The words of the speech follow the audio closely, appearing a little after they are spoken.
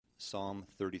Psalm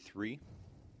 33.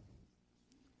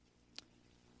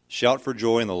 Shout for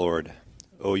joy in the Lord,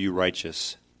 O you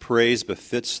righteous. Praise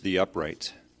befits the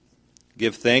upright.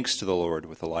 Give thanks to the Lord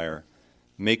with the lyre.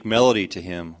 Make melody to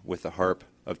him with the harp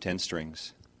of 10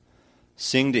 strings.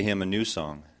 Sing to him a new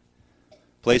song.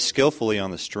 Play skillfully on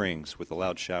the strings with the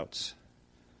loud shouts.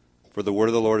 For the word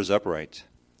of the Lord is upright,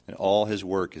 and all his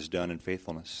work is done in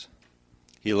faithfulness.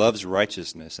 He loves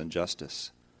righteousness and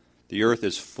justice. The earth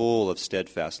is full of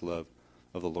steadfast love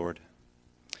of the Lord.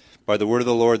 By the word of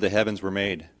the Lord the heavens were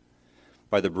made,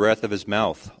 by the breath of his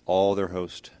mouth all their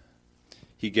host.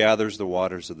 He gathers the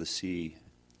waters of the sea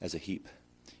as a heap.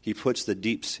 He puts the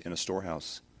deeps in a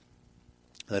storehouse.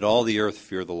 Let all the earth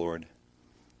fear the Lord.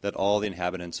 Let all the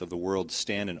inhabitants of the world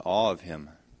stand in awe of him.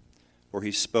 For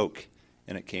he spoke,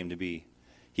 and it came to be.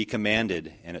 He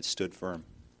commanded, and it stood firm.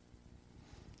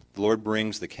 The Lord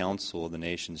brings the counsel of the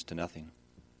nations to nothing.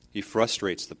 He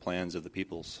frustrates the plans of the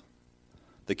peoples.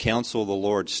 The counsel of the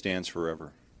Lord stands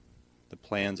forever, the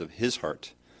plans of his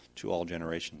heart to all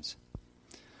generations.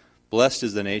 Blessed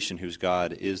is the nation whose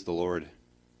God is the Lord,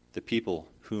 the people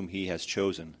whom he has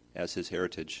chosen as his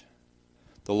heritage.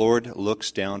 The Lord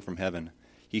looks down from heaven.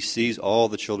 He sees all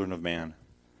the children of man.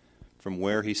 From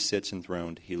where he sits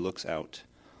enthroned, he looks out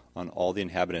on all the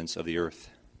inhabitants of the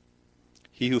earth.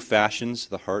 He who fashions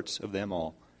the hearts of them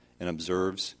all and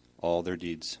observes all their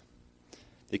deeds.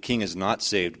 The king is not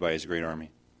saved by his great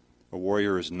army. A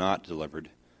warrior is not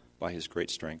delivered by his great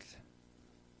strength.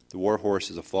 The war horse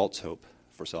is a false hope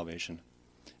for salvation,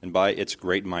 and by its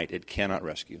great might it cannot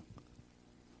rescue.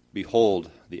 Behold,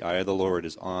 the eye of the Lord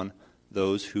is on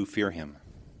those who fear him,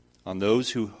 on those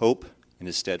who hope in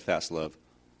his steadfast love,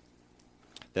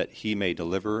 that he may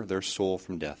deliver their soul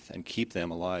from death and keep them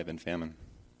alive in famine.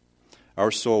 Our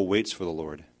soul waits for the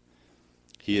Lord.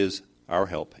 He is our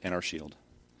help and our shield.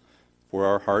 For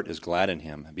our heart is glad in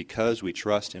him, because we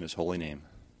trust in his holy name.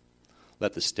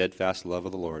 Let the steadfast love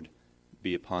of the Lord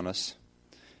be upon us,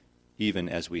 even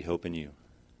as we hope in you.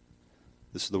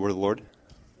 This is the word of the Lord.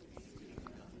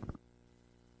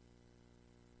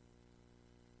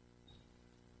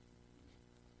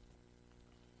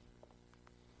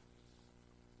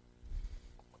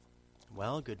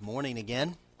 Well, good morning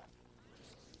again.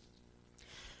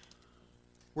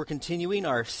 We're continuing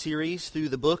our series through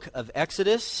the book of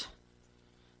Exodus.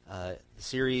 The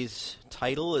series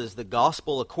title is The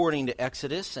Gospel According to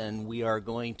Exodus, and we are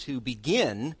going to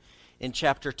begin in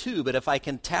chapter 2. But if I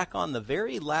can tack on the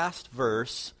very last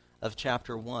verse of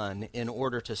chapter 1 in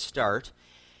order to start,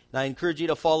 and I encourage you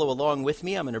to follow along with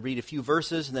me. I'm going to read a few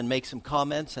verses and then make some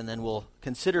comments, and then we'll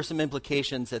consider some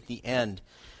implications at the end.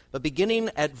 But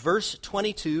beginning at verse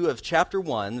 22 of chapter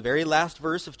 1, the very last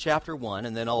verse of chapter 1,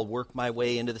 and then I'll work my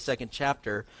way into the second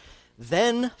chapter.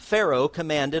 Then Pharaoh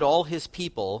commanded all his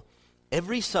people,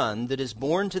 every son that is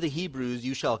born to the Hebrews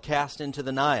you shall cast into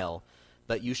the Nile,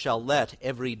 but you shall let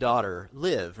every daughter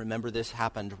live. Remember, this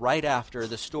happened right after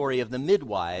the story of the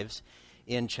midwives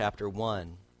in chapter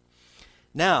 1.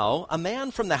 Now, a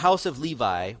man from the house of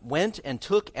Levi went and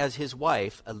took as his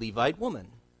wife a Levite woman.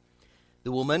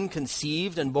 The woman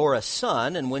conceived and bore a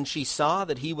son, and when she saw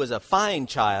that he was a fine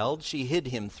child, she hid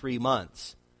him 3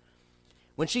 months.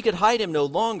 When she could hide him no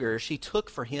longer, she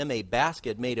took for him a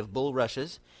basket made of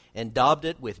bulrushes and daubed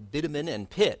it with bitumen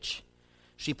and pitch.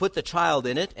 She put the child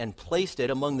in it and placed it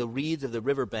among the reeds of the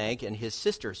riverbank, and his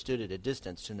sister stood at a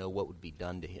distance to know what would be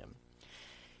done to him.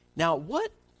 Now,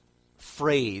 what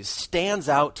phrase stands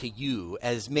out to you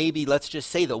as maybe, let's just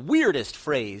say, the weirdest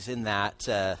phrase in that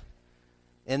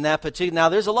particular? Now,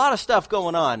 there's a lot of stuff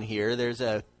going on here. There's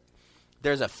a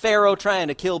pharaoh trying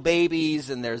to kill babies,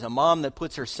 and there's a mom that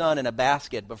puts her son in a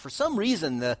basket. But for some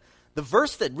reason, the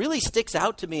verse that really sticks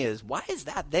out to me is, why is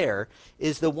that there,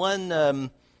 is the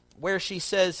one where she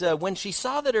says, when she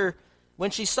saw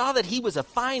that he was a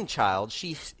fine child,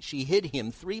 she hid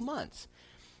him 3 months.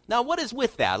 Now, what is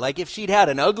with that? Like, if she'd had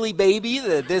an ugly baby,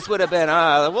 this would have been,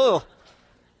 well,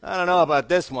 I don't know about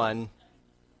this one.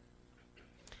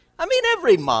 I mean,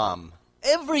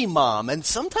 every mom, and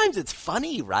sometimes it's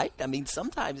funny, right? I mean,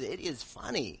 sometimes it is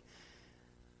funny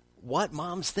what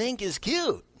moms think is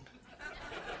cute.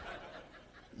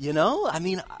 You know, I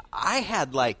mean, I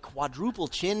had like quadruple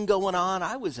chin going on.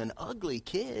 I was an ugly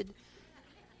kid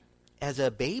as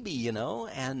a baby, you know,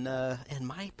 and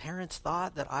my parents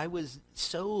thought that I was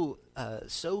so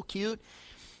cute.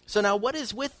 So now what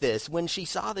is with this? When she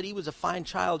saw that he was a fine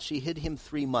child, she hid him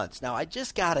 3 months. Now, I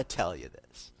just got to tell you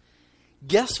this.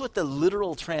 Guess what the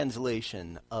literal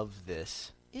translation of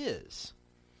this is?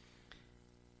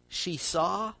 She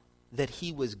saw that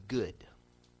he was good.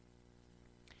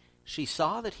 She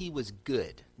saw that he was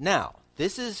good. Now,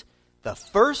 this is the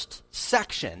first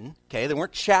section, okay, there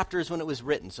weren't chapters when it was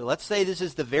written. So let's say this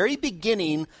is the very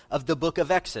beginning of the book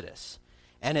of Exodus.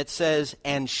 And it says,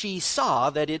 and she saw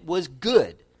that it was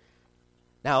good.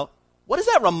 Now, what does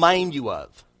that remind you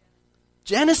of?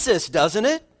 Genesis, doesn't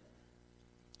it?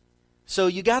 So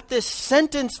you got this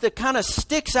sentence that kind of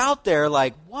sticks out there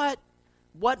like, what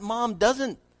mom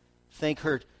doesn't think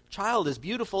her child is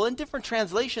beautiful? And different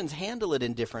translations handle it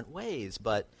in different ways,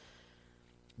 but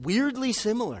weirdly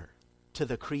similar to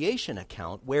the creation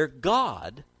account where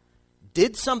God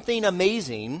did something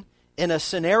amazing in a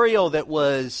scenario that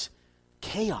was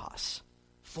chaos,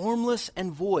 formless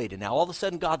and void. And now all of a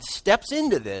sudden God steps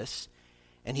into this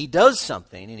and he does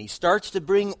something and he starts to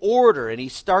bring order and he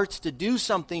starts to do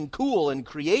something cool in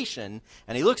creation.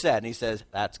 And he looks at it and he says,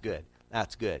 that's good,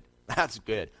 that's good, that's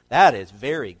good, that is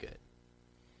very good.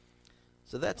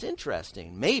 So that's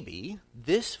interesting. Maybe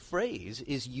this phrase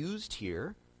is used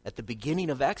here at the beginning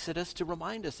of Exodus to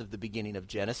remind us of the beginning of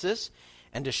Genesis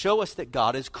and to show us that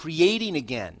God is creating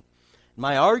again.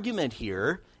 My argument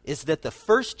here is that the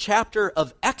first chapter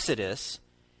of Exodus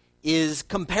is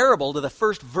comparable to the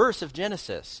first verse of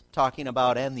Genesis, talking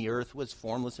about, and the earth was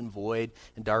formless and void,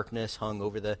 and darkness hung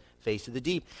over the face of the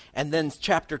deep. And then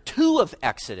chapter 2 of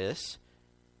Exodus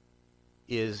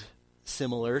is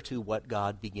similar to what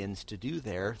God begins to do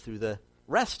there through the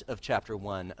rest of chapter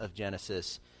 1 of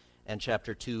Genesis and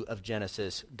chapter 2 of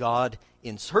Genesis. God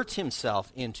inserts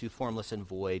himself into formless and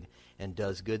void and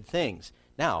does good things.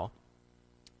 Now,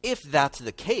 if that's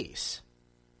the case,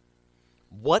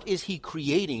 what is he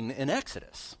creating in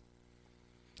Exodus?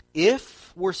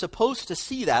 If we're supposed to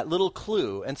see that little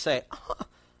clue and say,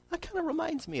 that kind of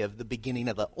reminds me of the beginning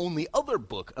of the only other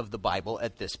book of the Bible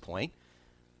at this point,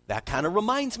 that kind of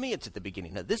reminds me, it's at the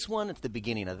beginning of this one, it's the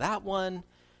beginning of that one.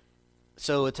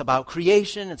 So it's about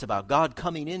creation, it's about God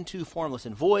coming into formless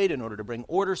and void in order to bring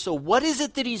order. So what is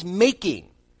it that he's making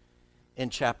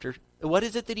what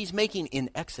is it that he's making in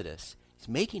Exodus? He's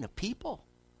making a people.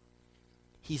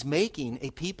 He's making a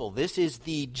people. This is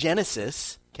the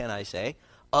genesis, can I say,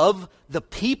 of the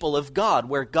people of God,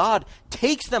 where God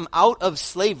takes them out of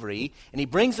slavery and he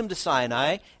brings them to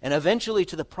Sinai and eventually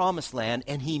to the promised land,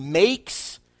 and he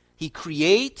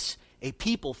creates a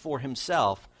people for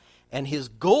himself, and his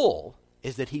goal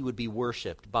is that he would be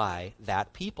worshipped by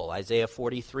that people. Isaiah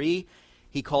 43,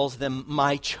 he calls them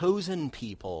my chosen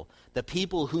people, the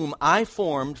people whom I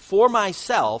formed for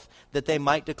myself that they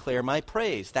might declare my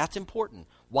praise. That's important.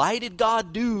 Why did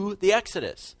God do the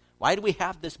Exodus? Why do we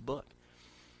have this book?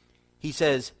 He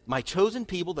says, my chosen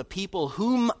people, the people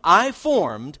whom I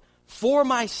formed for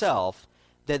myself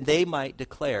that they might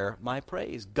declare my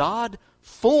praise. God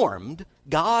formed,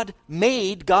 God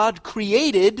made, God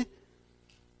created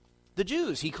the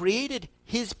Jews. He created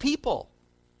his people.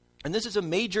 And this is a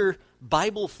major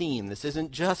Bible theme. This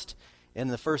isn't just in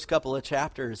the first couple of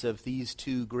chapters of these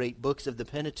two great books of the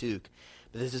Pentateuch.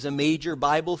 But this is a major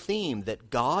Bible theme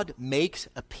that God makes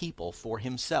a people for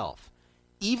himself.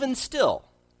 Even still,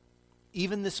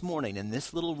 even this morning in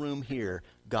this little room here,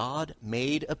 God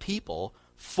made a people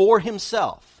for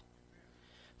himself.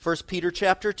 1 Peter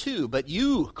chapter 2, but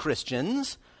you,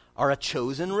 Christians, are a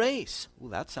chosen race.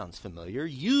 Well, that sounds familiar.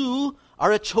 You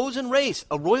are a chosen race,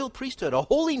 a royal priesthood, a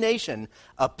holy nation,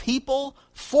 a people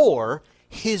for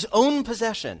his own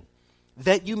possession,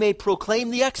 that you may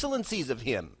proclaim the excellencies of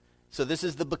him. So this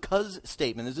is the because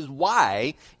statement. This is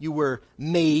why you were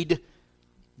made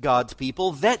God's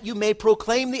people, that you may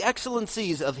proclaim the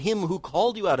excellencies of him who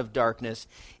called you out of darkness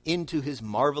into his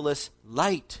marvelous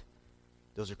light.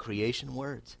 Those are creation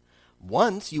words.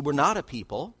 Once you were not a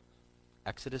people,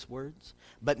 Exodus words,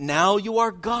 but now you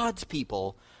are God's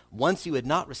people. Once you had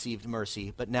not received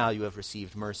mercy, but now you have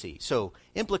received mercy. So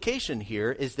implication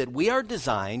here is that we are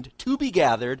designed to be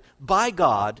gathered by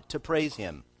God to praise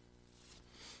him.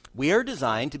 We are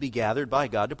designed to be gathered by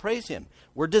God to praise him.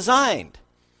 We're designed.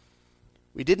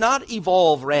 We did not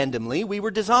evolve randomly. We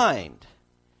were designed.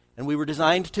 And we were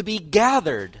designed to be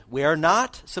gathered. We are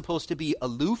not supposed to be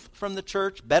aloof from the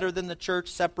church, better than the church,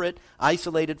 separate,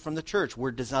 isolated from the church.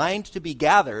 We're designed to be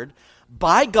gathered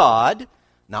by God,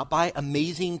 not by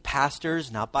amazing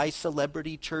pastors, not by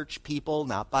celebrity church people,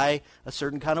 not by a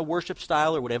certain kind of worship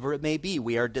style or whatever it may be.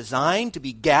 We are designed to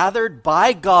be gathered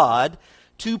by God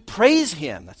to praise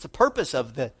him. That's the purpose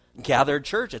of the gathered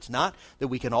church. It's not that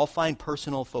we can all find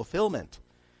personal fulfillment.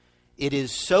 It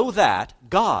is so that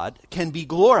God can be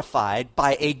glorified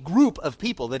by a group of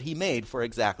people that he made for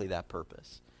exactly that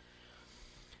purpose.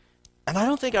 And I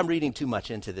don't think I'm reading too much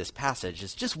into this passage.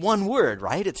 It's just one word,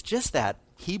 right? It's just that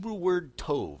Hebrew word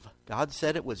tov. God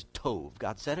said it was tov.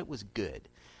 God said it was good.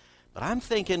 But I'm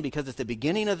thinking, because it's the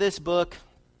beginning of this book,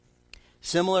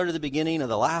 Similar to the beginning of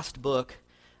the last book,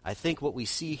 I think what we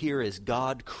see here is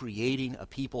God creating a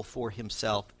people for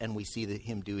himself, and we see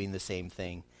him doing the same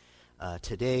thing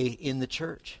today in the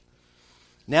church.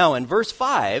 Now, in verse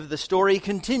 5, the story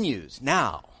continues.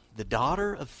 Now, the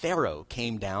daughter of Pharaoh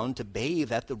came down to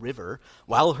bathe at the river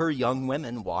while her young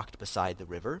women walked beside the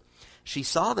river. She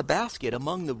saw the basket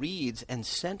among the reeds and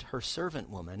sent her servant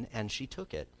woman, and she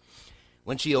took it.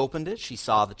 When she opened it, she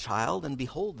saw the child, and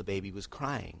behold, the baby was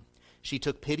crying. She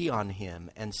took pity on him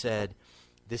and said,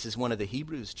 "This is one of the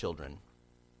Hebrews' children."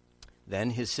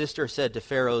 Then his sister said to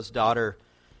Pharaoh's daughter,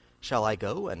 "Shall I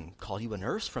go and call you a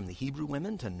nurse from the Hebrew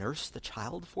women to nurse the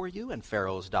child for you?" And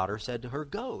Pharaoh's daughter said to her,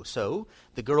 "Go." So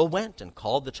the girl went and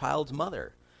called the child's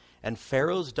mother. And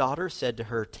Pharaoh's daughter said to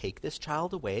her, "Take this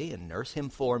child away and nurse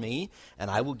him for me, and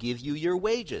I will give you your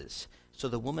wages." So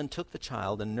the woman took the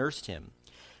child and nursed him.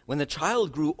 When the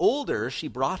child grew older, she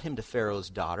brought him to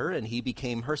Pharaoh's daughter, and he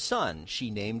became her son.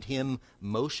 She named him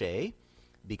Moshe,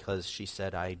 because she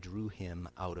said, "I drew him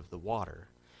out of the water."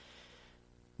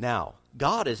 Now,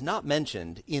 God is not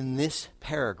mentioned in this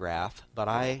paragraph, but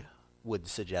I would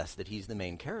suggest that he's the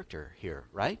main character here,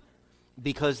 right?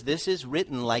 Because this is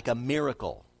written like a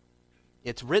miracle.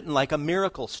 It's written like a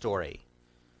miracle story.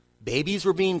 Babies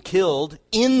were being killed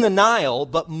in the Nile,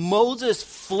 but Moses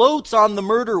floats on the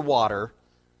murder water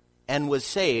and was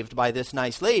saved by this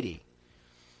nice lady.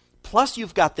 Plus,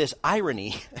 you've got this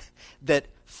irony that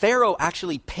Pharaoh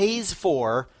actually pays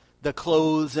for the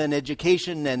clothes and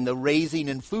education and the raising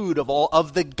and food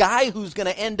of the guy who's going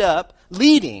to end up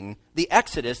leading the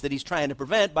exodus that he's trying to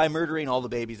prevent by murdering all the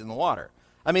babies in the water.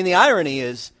 I mean, the irony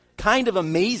is kind of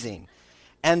amazing.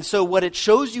 And so what it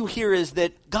shows you here is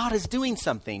that God is doing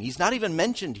something. He's not even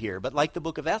mentioned here, but like the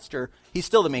book of Esther, he's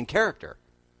still the main character.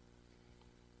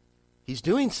 He's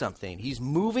doing something. He's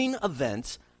moving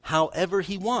events however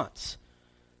he wants,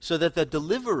 so that the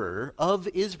deliverer of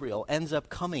Israel ends up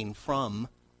coming from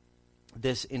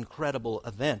this incredible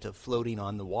event of floating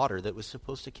on the water that was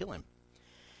supposed to kill him.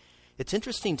 It's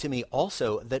interesting to me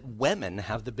also that women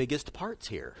have the biggest parts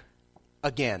here.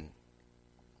 Again,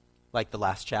 like the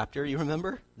last chapter, you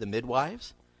remember? The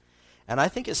midwives. And I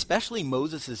think especially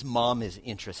Moses' mom is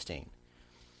interesting.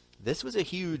 This was a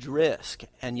huge risk.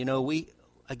 And you know, we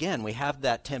have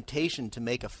that temptation to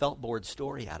make a felt board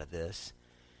story out of this.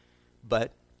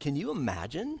 But can you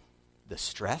imagine the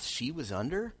stress she was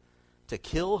under to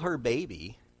kill her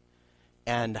baby,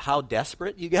 and how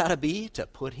desperate you got to be to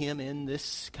put him in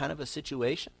this kind of a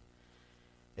situation?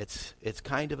 It's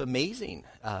kind of amazing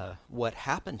what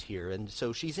happened here. And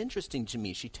so she's interesting to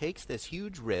me. She takes this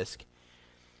huge risk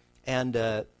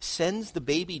and sends the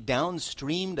baby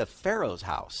downstream to Pharaoh's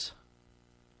house.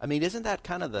 I mean, isn't that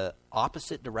kind of the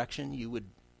opposite direction you would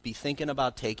be thinking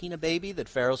about taking a baby that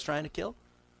Pharaoh's trying to kill?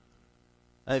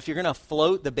 If you're going to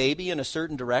float the baby in a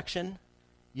certain direction,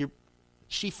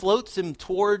 she floats him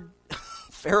toward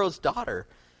Pharaoh's daughter.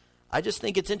 I just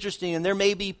think it's interesting, and there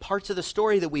may be parts of the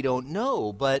story that we don't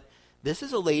know, but this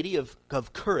is a lady of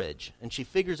courage, and she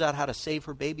figures out how to save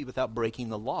her baby without breaking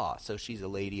the law, so she's a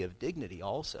lady of dignity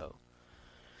also.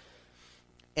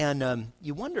 And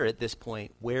you wonder at this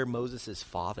point where Moses'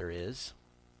 father is.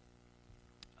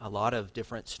 A lot of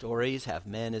different stories have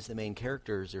men as the main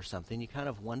characters or something. You kind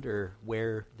of wonder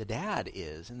where the dad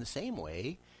is, in the same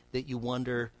way that you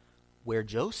wonder where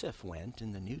Joseph went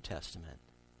in the New Testament.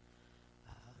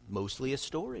 Mostly a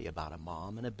story about a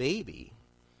mom and a baby.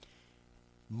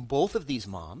 Both of these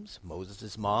moms,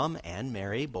 Moses' mom and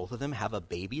Mary, both of them have a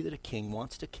baby that a king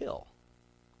wants to kill.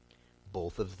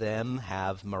 Both of them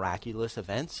have miraculous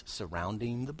events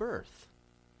surrounding the birth.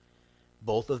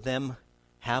 Both of them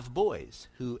have boys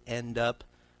who end up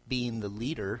being the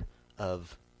leader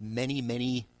of many,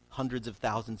 many hundreds of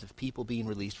thousands of people being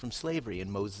released from slavery.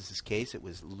 In Moses' case, it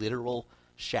was literal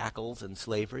shackles and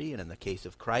slavery. And in the case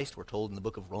of Christ, we're told in the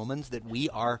book of Romans that we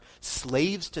are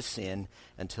slaves to sin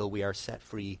until we are set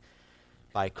free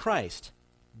by Christ.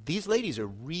 These ladies are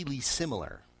really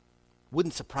similar.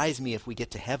 Wouldn't surprise me if we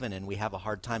get to heaven and we have a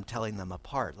hard time telling them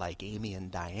apart, like Amy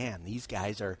and Diane. These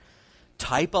guys are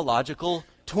typological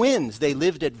twins. They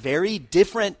lived at very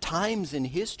different times in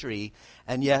history,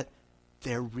 and yet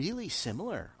they're really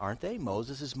similar, aren't they?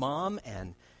 Moses' mom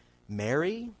and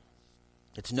Mary.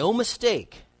 It's no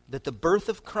mistake that the birth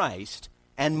of Christ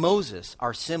and Moses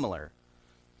are similar.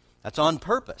 That's on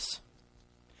purpose.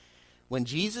 When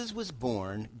Jesus was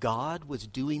born, God was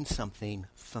doing something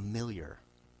familiar.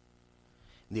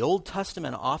 The Old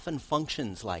Testament often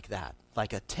functions like that,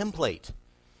 like a template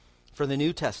for the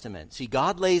New Testament. See,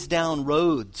 God lays down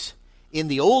roads in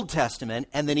the Old Testament,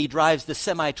 and then he drives the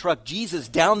semi-truck Jesus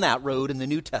down that road in the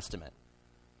New Testament.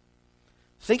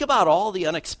 Think about all the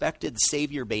unexpected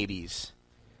Savior babies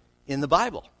in the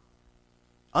Bible.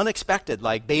 Unexpected,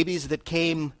 like babies that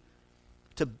came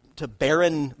to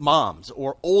barren moms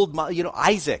or old moms. You know,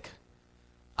 Isaac.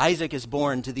 Isaac is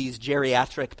born to these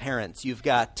geriatric parents. You've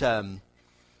got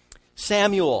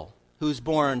Samuel, who's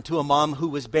born to a mom who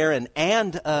was barren,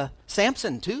 and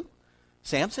Samson, too.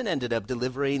 Samson ended up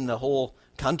delivering the whole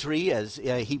country as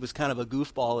he was kind of a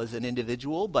goofball as an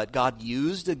individual, but God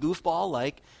used a goofball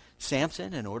like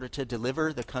Samson in order to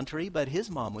deliver the country, but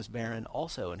his mom was barren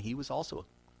also, and he was also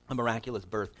a miraculous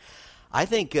birth. I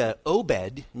think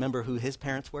Obed, remember who his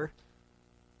parents were?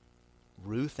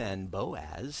 Ruth and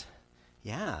Boaz.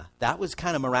 Yeah, that was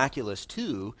kind of miraculous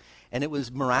too, and it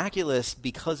was miraculous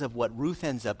because of what Ruth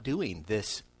ends up doing,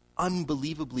 this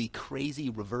unbelievably crazy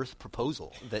reverse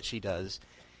proposal that she does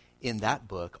in that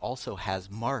book also has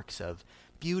marks of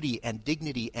beauty and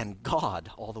dignity and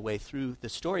God all the way through the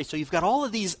story. So you've got all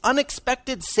of these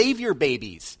unexpected Savior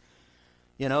babies.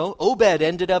 You know, Obed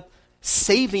ended up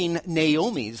saving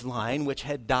Naomi's line, which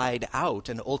had died out,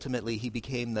 and ultimately he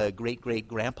became the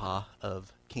great-great-grandpa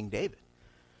of King David.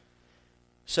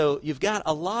 So you've got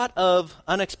a lot of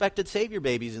unexpected Savior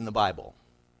babies in the Bible.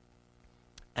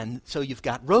 And so you've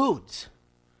got roads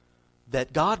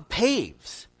that God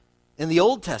paves in the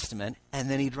Old Testament, and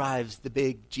then he drives the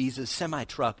big Jesus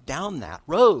semi-truck down that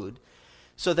road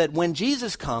so that when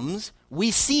Jesus comes, we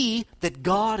see that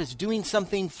God is doing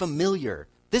something familiar.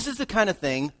 This is the kind of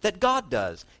thing that God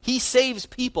does. He saves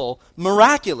people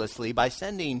miraculously by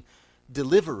sending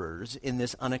deliverers in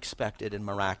this unexpected and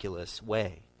miraculous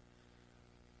way.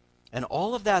 And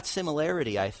all of that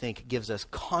similarity, I think, gives us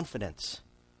confidence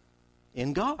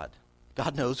in God.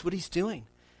 God knows what he's doing.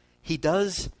 He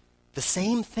does the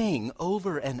same thing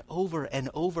over and over and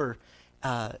over,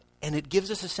 and it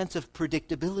gives us a sense of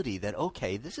predictability that,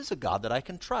 okay, this is a God that I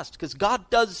can trust, because God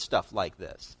does stuff like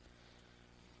this.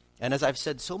 And as I've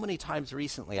said so many times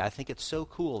recently, I think it's so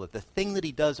cool that the thing that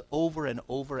he does over and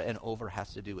over and over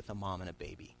has to do with a mom and a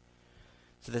baby.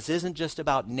 So this isn't just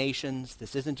about nations.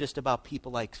 This isn't just about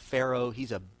people like Pharaoh.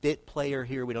 He's a bit player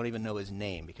here. We don't even know his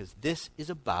name, because this is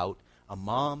about a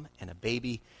mom and a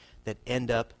baby that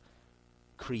end up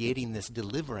creating this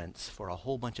deliverance for a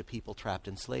whole bunch of people trapped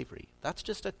in slavery. That's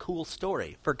just a cool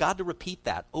story. For God to repeat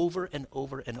that over and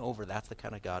over and over, that's the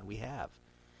kind of God we have.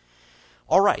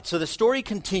 All right, so the story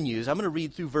continues. I'm going to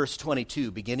read through verse 22,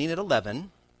 beginning at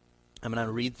 11. I'm going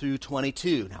to read through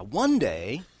 22. Now, one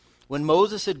day, when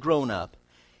Moses had grown up,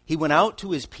 he went out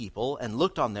to his people and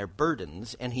looked on their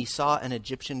burdens, and he saw an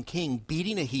Egyptian king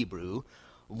beating a Hebrew,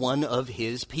 one of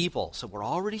his people. So we're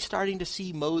already starting to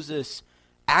see Moses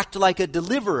act like a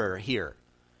deliverer here.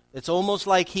 It's almost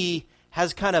like he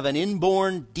has kind of an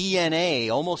inborn DNA,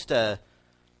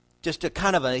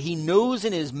 he knows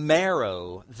in his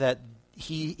marrow that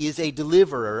he is a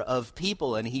deliverer of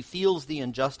people, and he feels the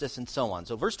injustice and so on.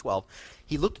 So verse 12,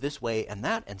 he looked this way and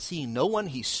that, and seeing no one,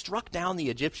 he struck down the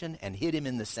Egyptian and hid him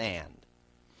in the sand.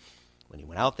 When he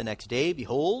went out the next day,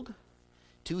 behold,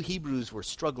 two Hebrews were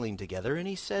struggling together, and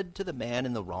he said to the man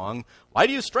in the wrong, "Why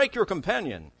do you strike your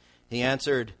companion?" He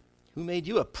answered, "Who made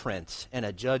you a prince and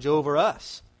a judge over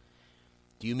us?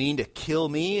 Do you mean to kill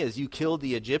me as you killed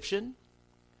the Egyptian?"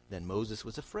 Then Moses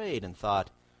was afraid and thought,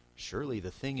 surely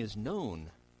the thing is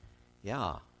known.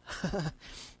 Yeah.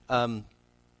 I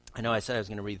know I said I was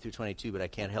going to read through 22, but I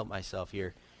can't help myself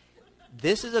here.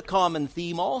 This is a common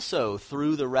theme also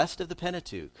through the rest of the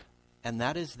Pentateuch, and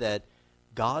that is that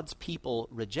God's people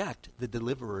reject the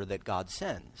deliverer that God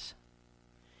sends.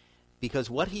 Because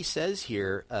what he says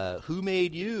here, who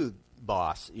made you,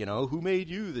 boss? You know, who made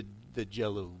you the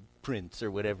Jello prince or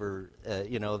whatever?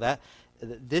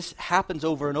 This happens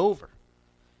over and over.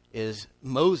 Is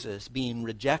Moses being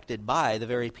rejected by the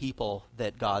very people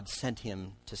that God sent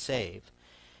him to save.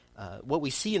 What we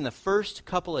see in the first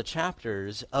couple of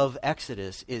chapters of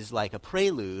Exodus is like a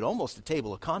prelude, almost a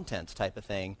table of contents type of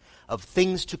thing, of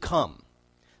things to come.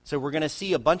 So we're going to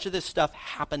see a bunch of this stuff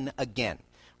happen again.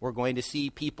 We're going to see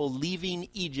people leaving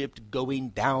Egypt, going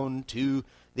down to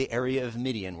the area of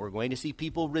Midian. We're going to see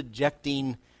people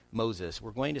rejecting Moses.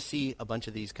 We're going to see a bunch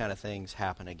of these kind of things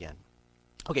happen again.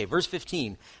 Okay, verse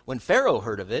 15. When Pharaoh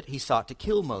heard of it, he sought to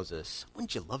kill Moses.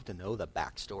 Wouldn't you love to know the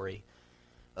backstory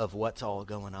of what's all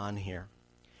going on here?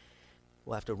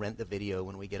 We'll have to rent the video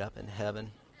when we get up in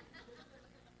heaven.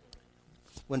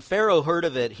 When Pharaoh heard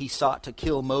of it, he sought to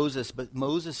kill Moses, but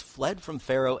Moses fled from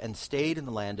Pharaoh and stayed in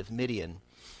the land of Midian.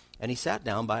 And he sat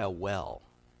down by a well.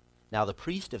 Now the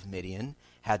priest of Midian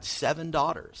had 7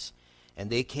 daughters, and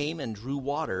they came and drew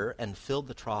water and filled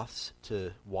the troughs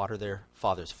to water their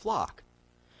father's flock.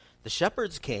 The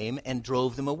shepherds came and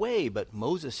drove them away, but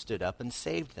Moses stood up and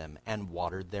saved them and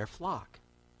watered their flock.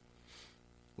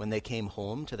 When they came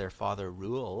home to their father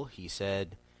Reuel, he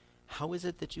said, "How is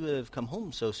it that you have come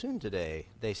home so soon today?"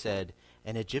 They said,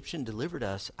 "An Egyptian delivered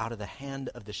us out of the hand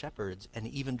of the shepherds and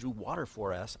even drew water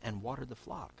for us and watered the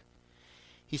flock."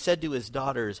 He said to his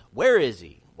daughters, "Where is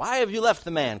he? Why have you left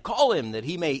the man? Call him that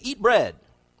he may eat bread."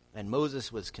 And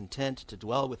Moses was content to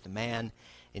dwell with the man,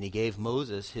 and he gave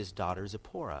Moses his daughter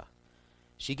Zipporah.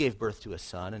 She gave birth to a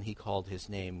son, and he called his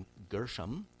name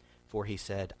Gershom, for he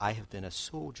said, "I have been a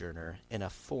sojourner in a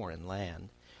foreign land."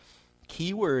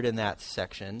 Key word in that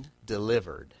section,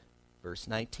 delivered. Verse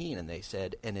 19, and they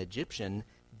said, "An Egyptian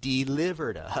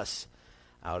delivered us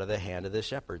out of the hand of the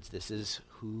shepherds." This is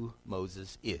who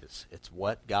Moses is. It's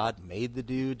what God made the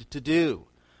dude to do,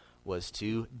 was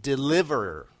to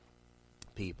deliver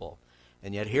people.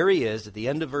 And yet here he is at the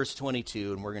end of verse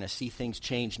 22, and we're going to see things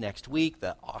change next week,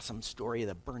 the awesome story of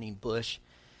the burning bush.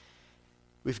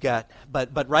 We've got,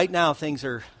 but right now things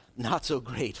are not so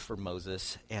great for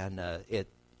Moses, and it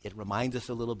reminds us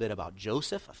a little bit about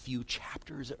Joseph a few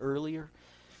chapters earlier,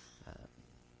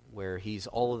 where he's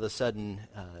all of a sudden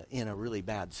in a really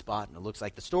bad spot, and it looks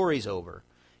like the story's over.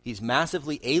 He's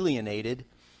massively alienated,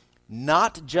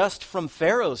 not just from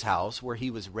Pharaoh's house where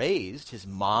he was raised, his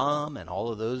mom and all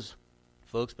of those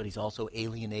folks, but he's also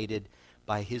alienated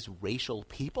by his racial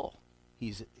people.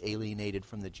 He's alienated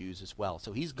from the Jews as well.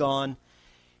 So he's gone.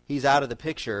 He's out of the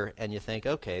picture, and you think,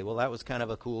 okay, well, that was kind of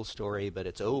a cool story, but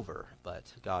it's over.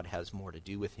 But God has more to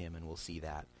do with him, and we'll see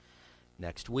that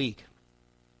next week.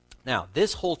 Now,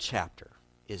 this whole chapter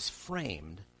is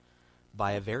framed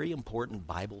by a very important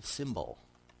Bible symbol,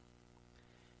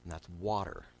 and that's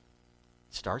water.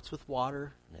 It starts with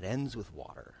water, and it ends with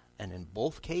water. And in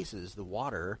both cases, the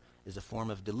water is a form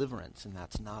of deliverance, and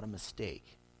that's not a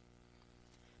mistake.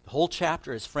 The whole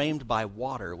chapter is framed by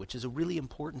water, which is a really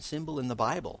important symbol in the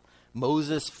Bible.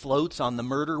 Moses floats on the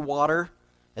murder water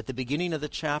at the beginning of the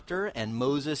chapter, and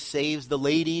Moses saves the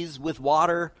ladies with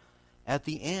water at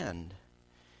the end.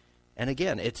 And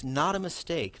again, it's not a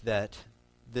mistake that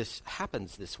this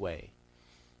happens this way.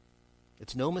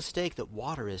 It's no mistake that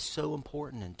water is so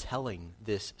important in telling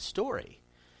this story.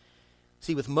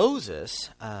 See, with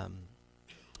Moses,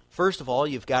 first of all,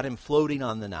 you've got him floating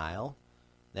on the Nile.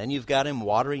 Then you've got him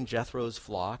watering Jethro's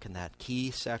flock in that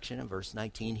key section in verse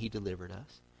 19, he delivered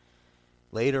us.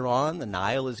 Later on, the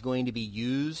Nile is going to be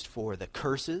used for the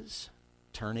curses,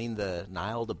 turning the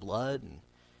Nile to blood, and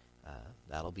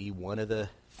that'll be one of the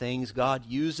things God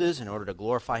uses in order to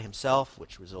glorify himself,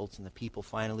 which results in the people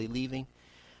finally leaving.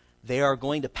 They are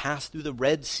going to pass through the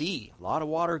Red Sea. A lot of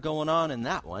water going on in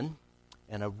that one,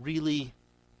 and a really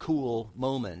cool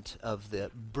moment of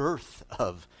the birth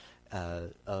of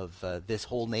this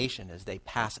whole nation as they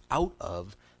pass out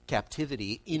of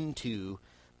captivity into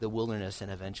the wilderness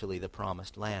and eventually the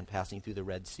promised land, passing through the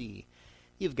Red Sea.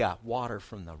 You've got water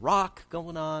from the rock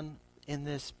going on in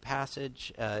this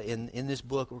passage, in this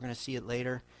book. We're going to see it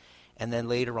later. And then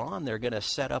later on, they're going to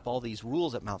set up all these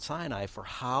rules at Mount Sinai for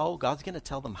how God's going to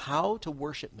tell them how to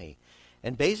worship me.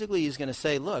 And basically he's going to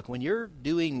say, look, when you're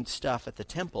doing stuff at the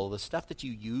temple, the stuff that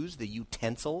you use, the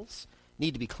utensils,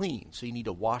 need to be clean, so you need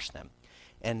to wash them.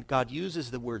 And God uses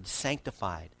the word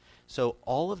sanctified. So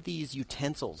all of these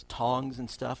utensils, tongs and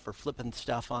stuff for flipping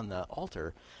stuff on the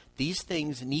altar, these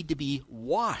things need to be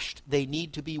washed. They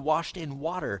need to be washed in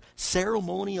water,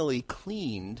 ceremonially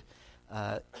cleaned.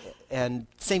 And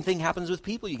same thing happens with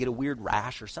people. You get a weird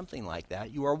rash or something like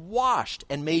that. You are washed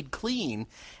and made clean.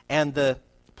 And the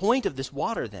point of this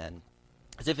water then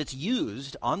is if it's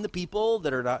used on the people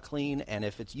that are not clean, and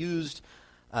if it's used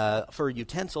for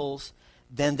utensils,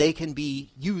 then they can be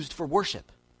used for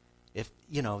worship. If,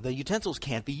 the utensils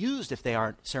can't be used if they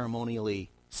aren't ceremonially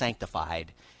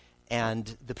sanctified.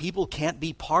 And the people can't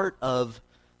be part of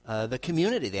the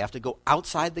community. They have to go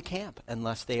outside the camp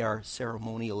unless they are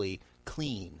ceremonially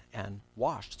clean and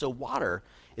washed. So water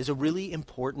is a really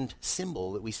important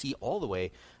symbol that we see all the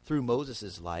way through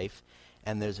Moses' life.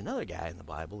 And there's another guy in the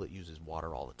Bible that uses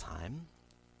water all the time.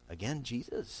 Again,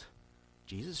 Jesus.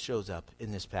 Jesus shows up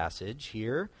in this passage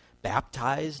here,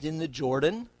 baptized in the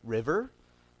Jordan River.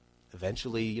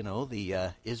 Eventually,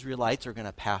 the Israelites are going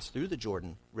to pass through the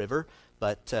Jordan River,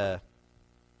 but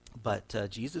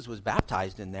Jesus was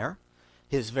baptized in there.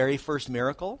 His very first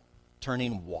miracle,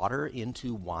 turning water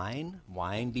into wine,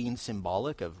 wine being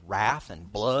symbolic of wrath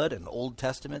and blood and Old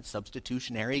Testament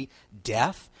substitutionary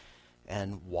death,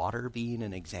 and water being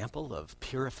an example of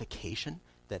purification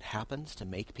that happens to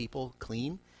make people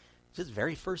clean. It's his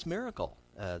very first miracle.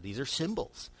 These are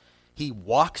symbols. He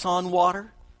walks on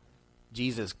water.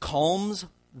 Jesus calms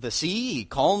the sea. He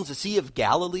calms the Sea of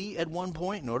Galilee at one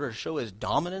point in order to show his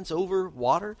dominance over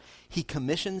water. He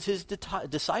commissions his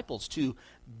disciples to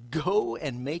go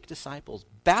and make disciples,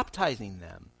 baptizing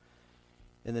them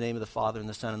in the name of the Father and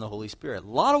the Son and the Holy Spirit. A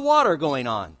lot of water going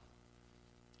on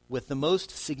with the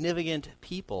most significant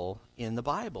people in the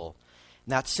Bible.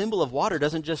 And that symbol of water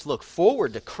doesn't just look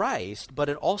forward to Christ, but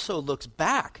it also looks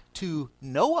back to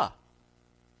Noah.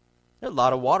 There's a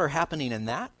lot of water happening in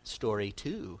that story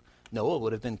too. Noah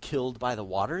would have been killed by the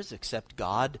waters, except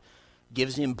God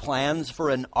gives him plans for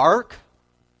an ark.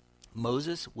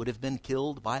 Moses would have been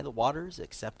killed by the waters,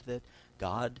 except that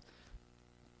God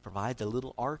provides a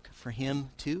little ark for him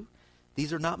too.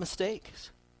 These are not mistakes.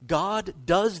 God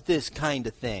does this kind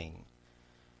of thing.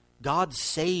 God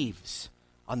saves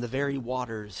on the very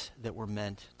waters that were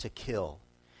meant to kill.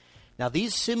 Now,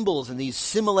 these symbols and these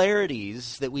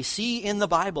similarities that we see in the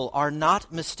Bible are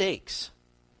not mistakes.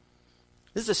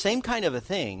 This is the same kind of a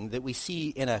thing that we see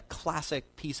in a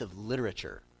classic piece of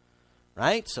literature,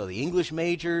 right? So the English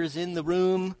majors in the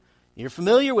room, you're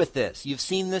familiar with this. You've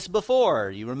seen this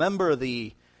before. You remember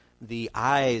the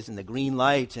eyes and the green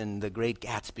light and the Great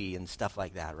Gatsby and stuff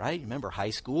like that, right? You remember high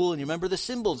school and you remember the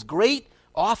symbols. Great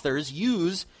authors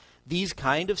use these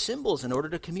kind of symbols in order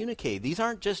to communicate. These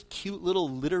aren't just cute little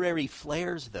literary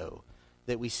flares, though,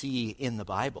 that we see in the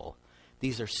Bible.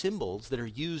 These are symbols that are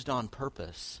used on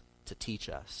purpose to teach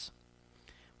us.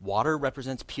 Water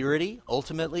represents purity.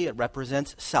 Ultimately, it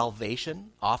represents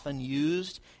salvation, often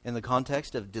used in the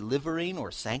context of delivering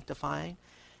or sanctifying.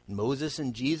 Moses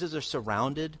and Jesus are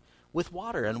surrounded with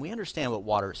water, and we understand what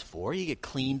water is for. You get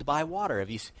cleaned by water. Have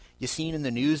you seen in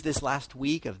the news this last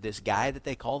week of this guy that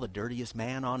they call the dirtiest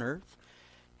man on earth?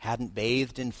 Hadn't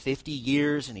bathed in 50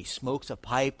 years, and he smokes a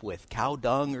pipe with cow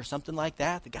dung or something like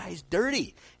that. The guy's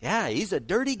dirty. Yeah, he's a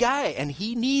dirty guy, and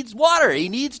he needs water. He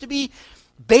needs to be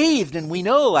bathed, and we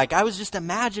know, like I was just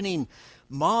imagining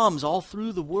moms all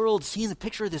through the world seeing the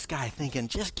picture of this guy thinking,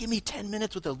 just give me 10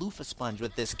 minutes with a loofah sponge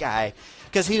with this guy,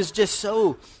 because he was just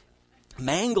so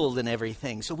mangled and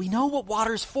everything. So we know what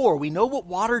water's for. We know what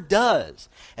water does.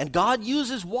 And God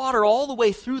uses water all the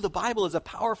way through the Bible as a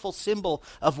powerful symbol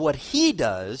of what he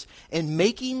does in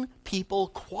making people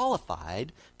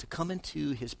qualified to come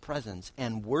into his presence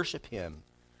and worship him.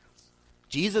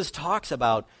 Jesus talks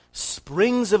about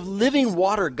springs of living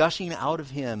water gushing out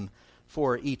of him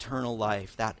for eternal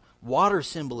life. That water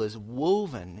symbol is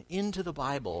woven into the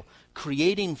Bible,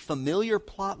 creating familiar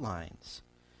plot lines.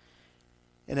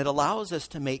 And it allows us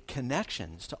to make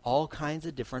connections to all kinds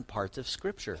of different parts of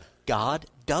Scripture. God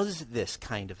does this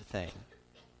kind of thing.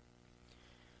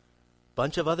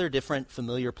 Bunch of other different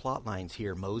familiar plot lines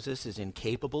here. Moses is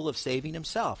incapable of saving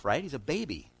himself, right? He's a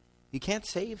baby. He can't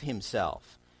save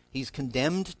himself. He's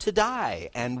condemned to die.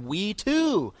 And we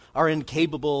too are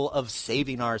incapable of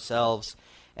saving ourselves.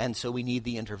 And so we need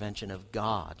the intervention of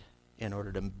God in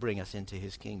order to bring us into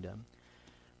his kingdom.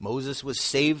 Moses was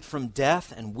saved from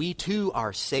death, and we too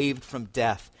are saved from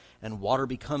death. And water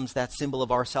becomes that symbol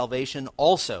of our salvation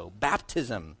also.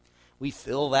 Baptism. We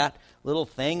fill that little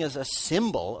thing as a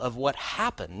symbol of what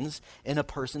happens in a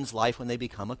person's life when they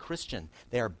become a Christian.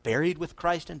 They are buried with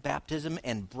Christ in baptism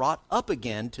and brought up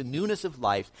again to newness of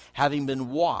life, having been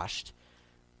washed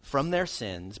from their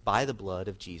sins by the blood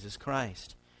of Jesus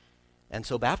Christ. And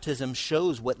so baptism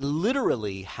shows what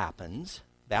literally happens.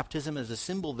 Baptism is a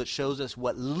symbol that shows us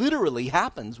what literally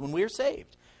happens when we are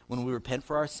saved. When we repent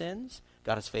for our sins,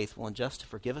 God is faithful and just to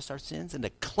forgive us our sins and to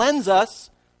cleanse us.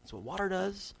 That's what water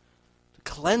does. To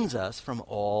cleanse us from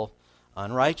all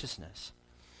unrighteousness.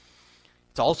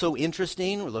 It's also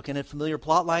interesting, we're looking at familiar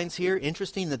plot lines here,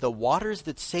 interesting that the waters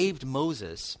that saved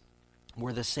Moses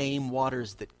were the same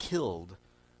waters that killed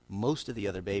most of the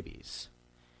other babies.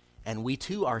 And we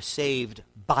too are saved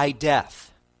by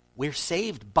death. We're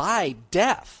saved by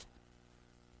death,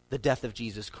 the death of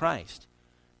Jesus Christ,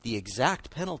 the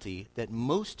exact penalty that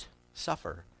most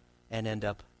suffer and end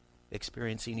up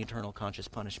experiencing eternal conscious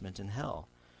punishment in hell.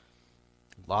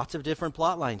 Lots of different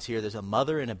plot lines here. There's a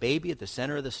mother and a baby at the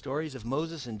center of the stories of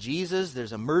Moses and Jesus.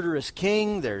 There's a murderous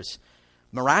king. There's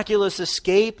miraculous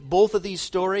escape. Both of these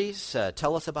stories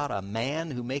tell us about a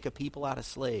man who make a people out of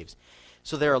slaves.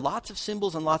 So there are lots of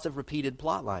symbols and lots of repeated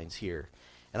plot lines here.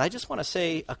 And I just want to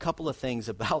say a couple of things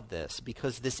about this,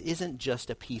 because this isn't just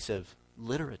a piece of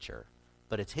literature,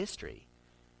 but it's history.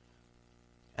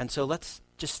 And so let's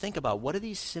just think about, what do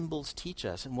these symbols teach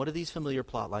us, and what do these familiar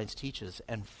plot lines teach us?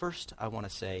 And first, I want to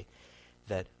say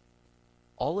that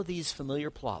all of these familiar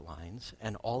plot lines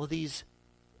and all of these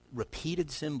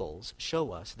repeated symbols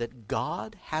show us that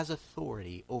God has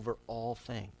authority over all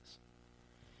things.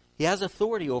 He has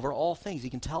authority over all things.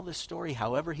 He can tell this story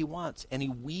however he wants, and he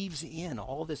weaves in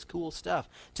all this cool stuff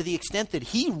to the extent that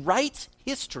he writes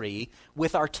history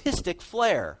with artistic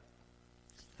flair.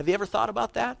 Have you ever thought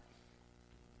about that?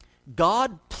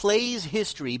 God plays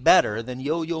history better than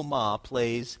Yo-Yo Ma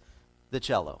plays the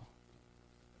cello.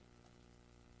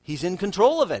 He's in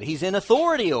control of it. He's in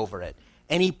authority over it.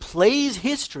 And he plays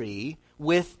history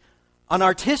with an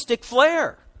artistic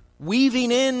flair,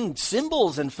 weaving in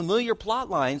symbols and familiar plot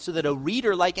lines so that a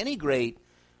reader, like any great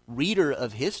reader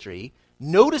of history,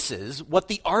 notices what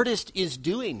the artist is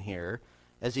doing here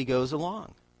as he goes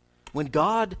along. When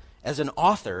God, as an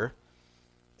author,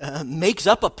 makes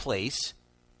up a place,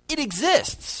 it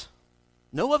exists.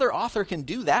 No other author can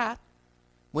do that.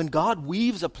 When God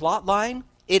weaves a plot line,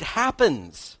 it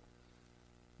happens.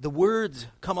 The words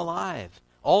come alive.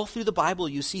 All through the Bible,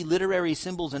 you see literary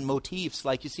symbols and motifs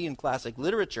like you see in classic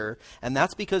literature, and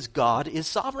that's because God is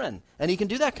sovereign, and he can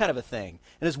do that kind of a thing.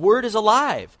 And his word is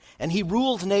alive, and he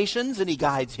rules nations, and he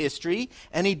guides history,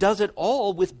 and he does it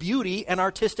all with beauty and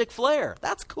artistic flair.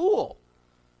 That's cool.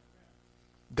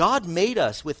 God made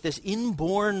us with this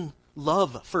inborn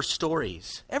love for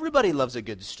stories. Everybody loves a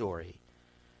good story.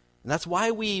 And that's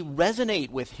why we resonate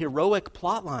with heroic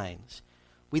plot lines.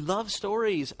 We love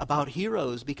stories about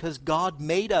heroes because God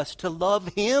made us to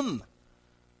love him.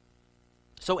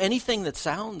 So anything that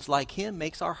sounds like him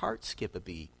makes our hearts skip a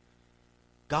beat.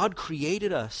 God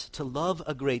created us to love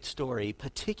a great story,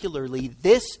 particularly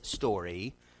this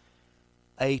story,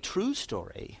 a true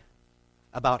story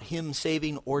about him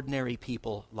saving ordinary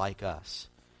people like us.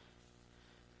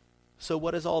 So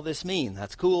what does all this mean?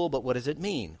 That's cool, but what does it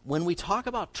mean? When we talk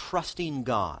about trusting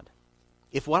God,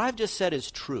 if what I've just said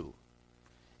is true,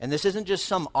 and this isn't just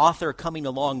some author coming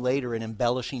along later and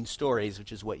embellishing stories,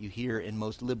 which is what you hear in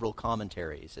most liberal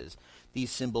commentaries, is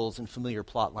these symbols and familiar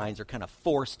plot lines are kind of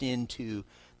forced into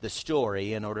the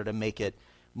story in order to make it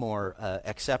more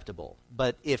acceptable.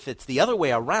 But if it's the other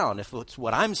way around, if it's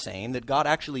what I'm saying, that God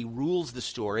actually rules the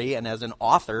story, and as an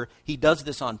author, he does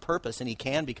this on purpose, and he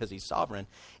can because he's sovereign,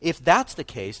 if that's the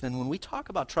case, then when we talk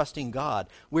about trusting God,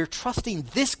 we're trusting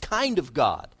this kind of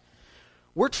God.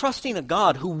 We're trusting a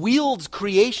God who wields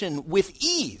creation with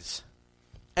ease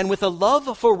and with a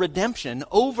love for redemption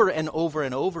over and over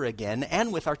and over again,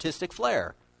 and with artistic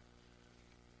flair.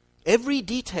 Every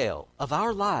detail of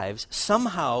our lives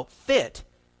somehow fit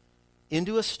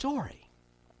into a story.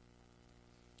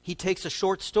 He takes a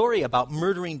short story about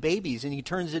murdering babies and he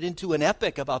turns it into an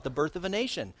epic about the birth of a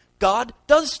nation. God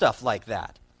does stuff like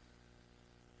that.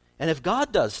 And if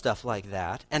God does stuff like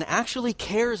that and actually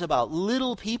cares about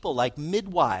little people like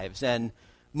midwives, and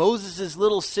Moses'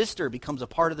 little sister becomes a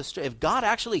part of the story, if God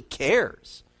actually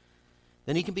cares,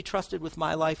 then he can be trusted with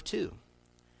my life too,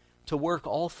 to work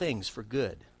all things for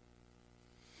good.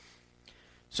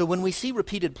 So when we see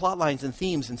repeated plot lines and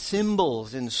themes and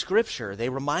symbols in Scripture, they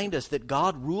remind us that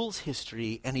God rules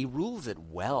history and he rules it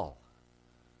well.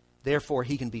 Therefore,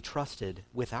 he can be trusted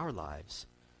with our lives.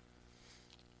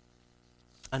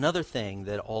 Another thing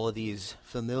that all of these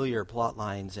familiar plot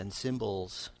lines and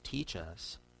symbols teach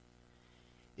us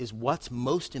is what's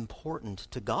most important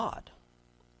to God.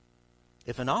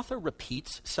 If an author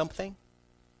repeats something,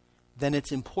 then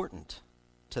it's important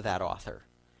to that author.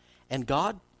 And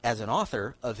God, as an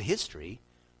author of history,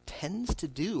 tends to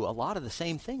do a lot of the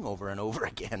same thing over and over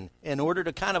again in order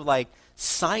to kind of like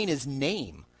sign his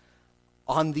name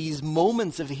on these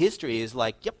moments of history. Is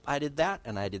like, yep, I did that,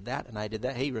 and I did that, and I did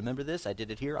that. Hey, remember this? I did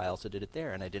it here. I also did it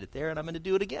there, and I did it there, and I'm going to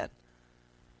do it again.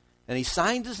 And he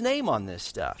signs his name on this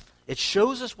stuff. It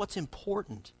shows us what's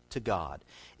important to God.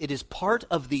 It is part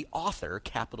of the author,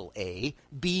 capital A,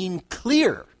 being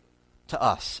clear to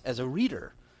us as a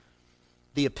reader.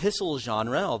 The epistle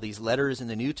genre, all these letters in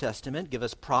the New Testament, give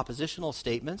us propositional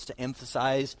statements to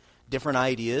emphasize different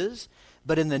ideas.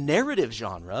 But in the narrative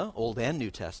genre, Old and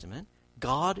New Testament,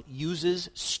 God uses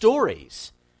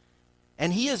stories.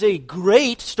 And he is a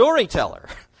great storyteller.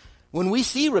 When we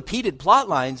see repeated plot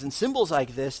lines and symbols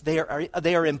like this, they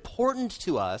are important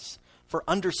to us for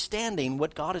understanding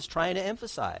what God is trying to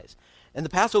emphasize. And the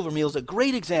Passover meal is a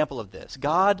great example of this.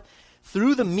 God,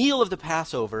 through the meal of the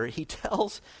Passover, he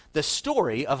tells the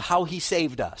story of how he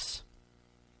saved us.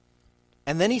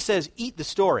 And then he says, eat the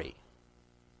story.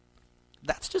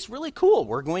 That's just really cool.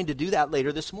 We're going to do that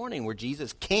later this morning, where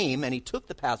Jesus came and he took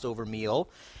the Passover meal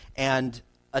and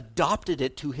adopted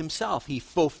it to himself. He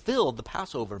fulfilled the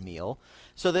Passover meal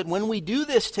so that when we do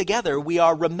this together, we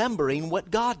are remembering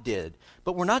what God did.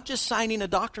 But we're not just signing a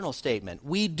doctrinal statement.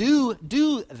 We do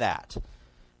that.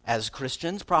 As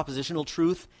Christians, propositional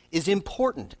truth is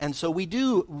important. And so we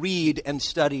do read and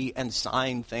study and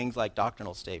sign things like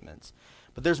doctrinal statements.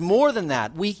 But there's more than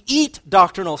that. We eat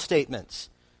doctrinal statements.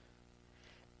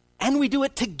 And we do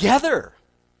it together.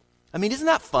 I mean, isn't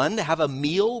that fun to have a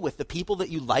meal with the people that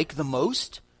you like the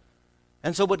most?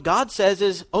 And so what God says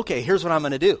is, okay, here's what I'm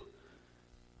going to do.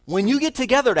 When you get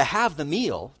together to have the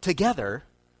meal together,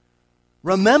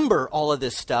 remember all of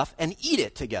this stuff and eat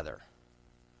it together.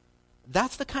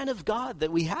 That's the kind of God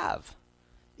that we have,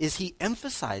 is he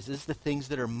emphasizes the things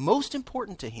that are most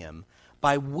important to him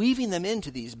by weaving them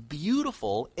into these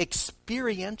beautiful,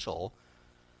 experiential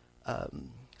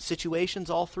situations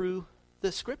all through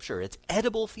the Scripture. It's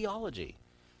edible theology.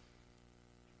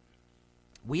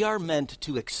 We are meant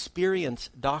to experience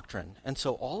doctrine. And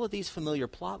so all of these familiar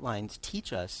plot lines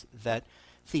teach us that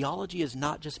theology is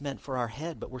not just meant for our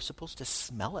head, but we're supposed to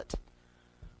smell it.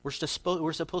 We're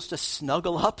supposed to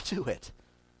snuggle up to it.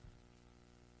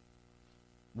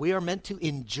 We are meant to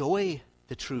enjoy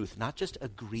the truth, not just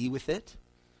agree with it,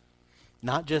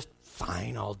 not just,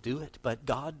 fine, I'll do it, but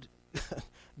God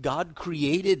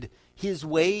created his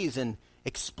ways and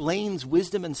explains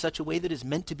wisdom in such a way that is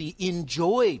meant to be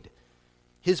enjoyed.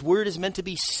 His word is meant to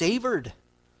be savored.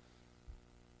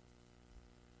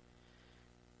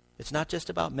 It's not just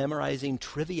about memorizing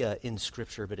trivia in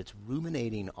Scripture, but it's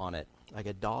ruminating on it, like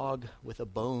a dog with a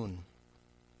bone.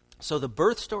 So the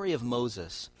birth story of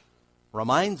Moses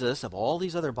reminds us of all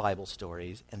these other Bible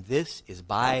stories, and this is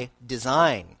by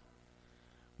design.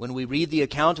 When we read the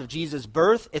account of Jesus'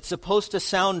 birth, it's supposed to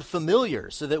sound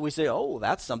familiar so that we say, oh,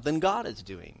 that's something God is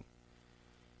doing.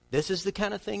 This is the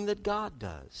kind of thing that God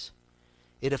does.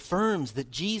 It affirms that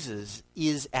Jesus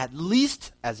is at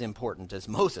least as important as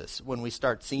Moses when we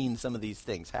start seeing some of these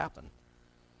things happen.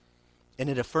 And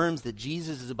it affirms that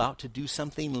Jesus is about to do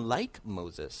something like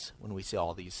Moses when we see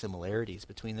all these similarities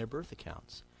between their birth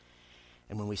accounts.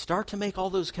 And when we start to make all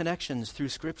those connections through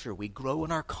Scripture, we grow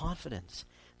in our confidence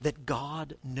that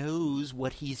God knows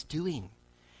what he's doing.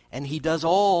 And he does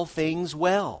all things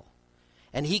well.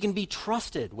 And he can be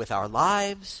trusted with our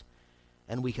lives,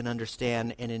 and we can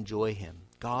understand and enjoy him.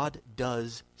 God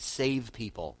does save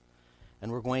people.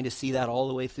 And we're going to see that all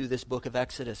the way through this book of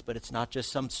Exodus. But it's not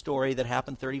just some story that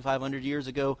happened 3,500 years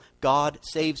ago. God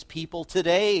saves people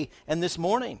today and this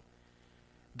morning.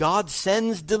 God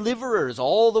sends deliverers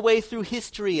all the way through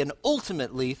history and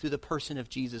ultimately through the person of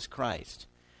Jesus Christ.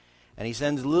 And he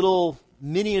sends little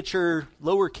miniature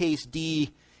lowercase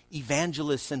d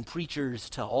evangelists and preachers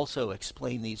to also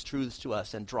explain these truths to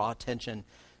us and draw attention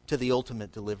to the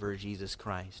ultimate deliverer, Jesus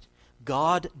Christ.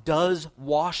 God does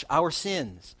wash our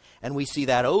sins. And we see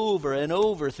that over and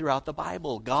over throughout the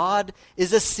Bible. God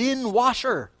is a sin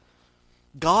washer.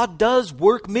 God does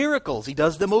work miracles. He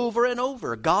does them over and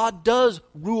over. God does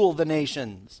rule the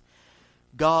nations.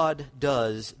 God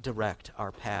does direct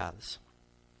our paths.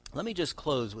 Let me just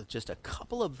close with just a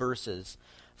couple of verses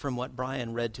from what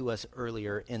Brian read to us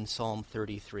earlier in Psalm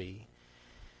 33.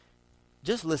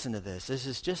 Just listen to this. This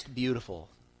is just beautiful.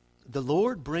 The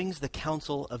Lord brings the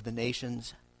counsel of the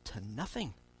nations to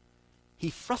nothing. He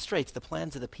frustrates the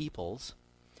plans of the peoples.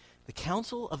 The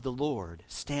counsel of the Lord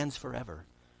stands forever.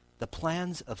 The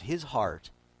plans of his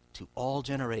heart to all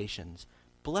generations.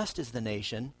 Blessed is the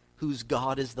nation whose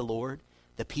God is the Lord,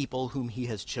 the people whom he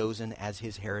has chosen as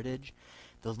his heritage.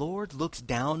 The Lord looks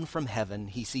down from heaven.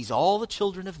 He sees all the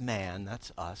children of man,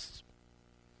 that's us.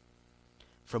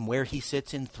 From where he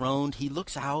sits enthroned, he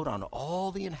looks out on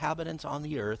all the inhabitants on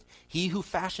the earth. He who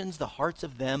fashions the hearts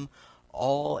of them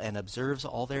all and observes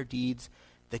all their deeds.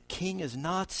 The king is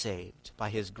not saved by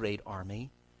his great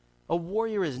army. A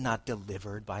warrior is not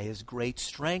delivered by his great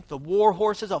strength. A war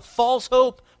horse is a false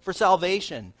hope for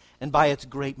salvation, and by its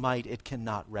great might it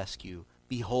cannot rescue.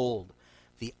 Behold,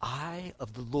 the eye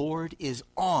of the Lord is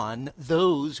on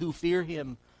those who fear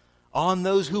him, on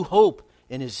those who hope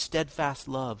in his steadfast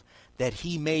love, that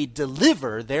he may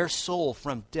deliver their soul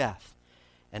from death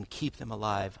and keep them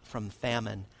alive from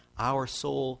famine. Our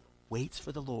soul waits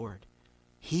for the Lord.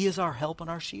 He is our help and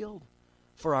our shield,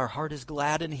 for our heart is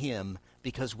glad in him,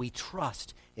 because we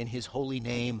trust in his holy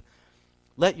name.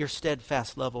 Let your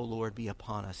steadfast love, O Lord, be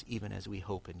upon us, even as we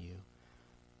hope in you.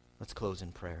 Let's close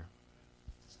in prayer.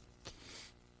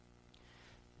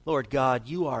 Lord God,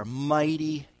 you are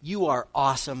mighty. You are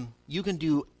awesome. You can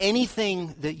do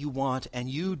anything that you want, and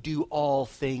you do all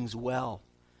things well.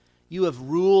 You have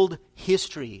ruled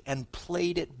history and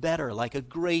played it better, like a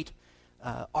great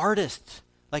artist,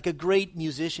 like a great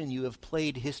musician. You have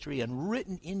played history and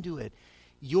written into it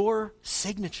your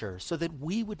signature so that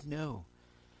we would know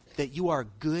that you are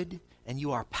good and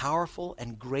you are powerful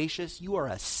and gracious. You are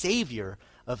a savior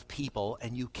of people,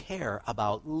 and you care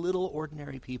about little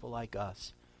ordinary people like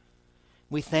us.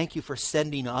 We thank you for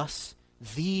sending us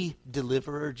the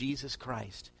deliverer, Jesus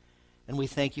Christ. And we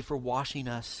thank you for washing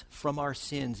us from our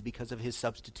sins because of his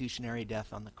substitutionary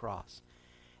death on the cross.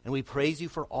 And we praise you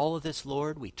for all of this,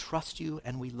 Lord. We trust you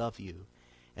and we love you.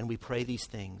 And we pray these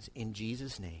things in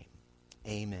Jesus' name.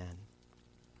 Amen.